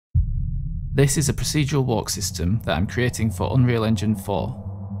This is a procedural walk system that I'm creating for Unreal Engine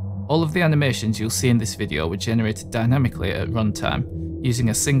 4. All of the animations you'll see in this video were generated dynamically at runtime, using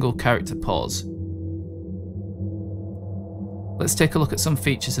a single character pause. Let's take a look at some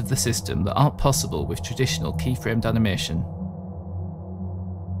features of the system that aren't possible with traditional keyframed animation.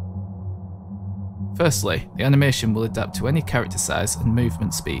 Firstly, the animation will adapt to any character size and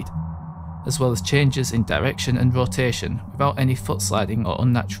movement speed, as well as changes in direction and rotation without any foot sliding or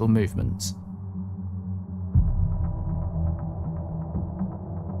unnatural movements.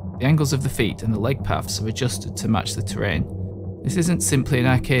 The angles of the feet and the leg paths are adjusted to match the terrain. This isn't simply an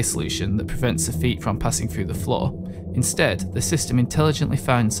IK solution that prevents the feet from passing through the floor. Instead, the system intelligently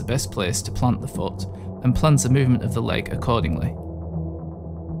finds the best place to plant the foot and plans the movement of the leg accordingly.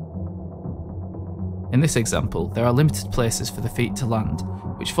 In this example, there are limited places for the feet to land,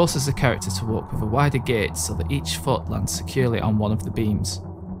 which forces the character to walk with a wider gait so that each foot lands securely on one of the beams.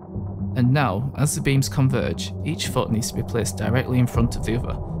 And now, as the beams converge, each foot needs to be placed directly in front of the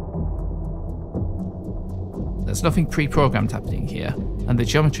other. There's nothing pre-programmed happening here, and the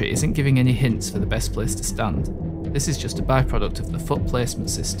geometry isn't giving any hints for the best place to stand. This is just a byproduct of the foot placement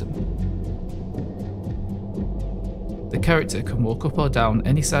system. The character can walk up or down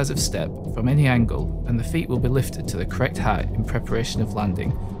any size of step from any angle, and the feet will be lifted to the correct height in preparation of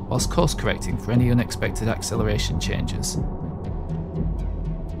landing, whilst course correcting for any unexpected acceleration changes.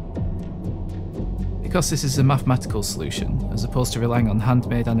 Because this is a mathematical solution, as opposed to relying on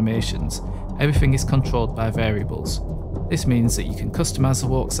handmade animations, everything is controlled by variables. This means that you can customize the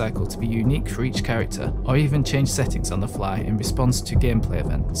walk cycle to be unique for each character, or even change settings on the fly in response to gameplay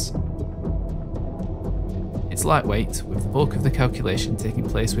events. It's lightweight, with the bulk of the calculation taking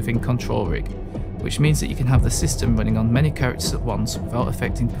place within Control Rig, which means that you can have the system running on many characters at once without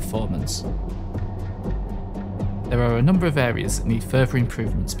affecting performance. There are a number of areas that need further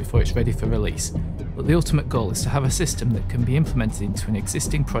improvements before it's ready for release, but the ultimate goal is to have a system that can be implemented into an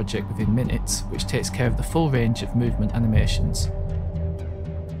existing project within minutes, which takes care of the full range of movement animations.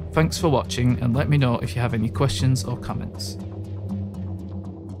 Thanks for watching, and let me know if you have any questions or comments.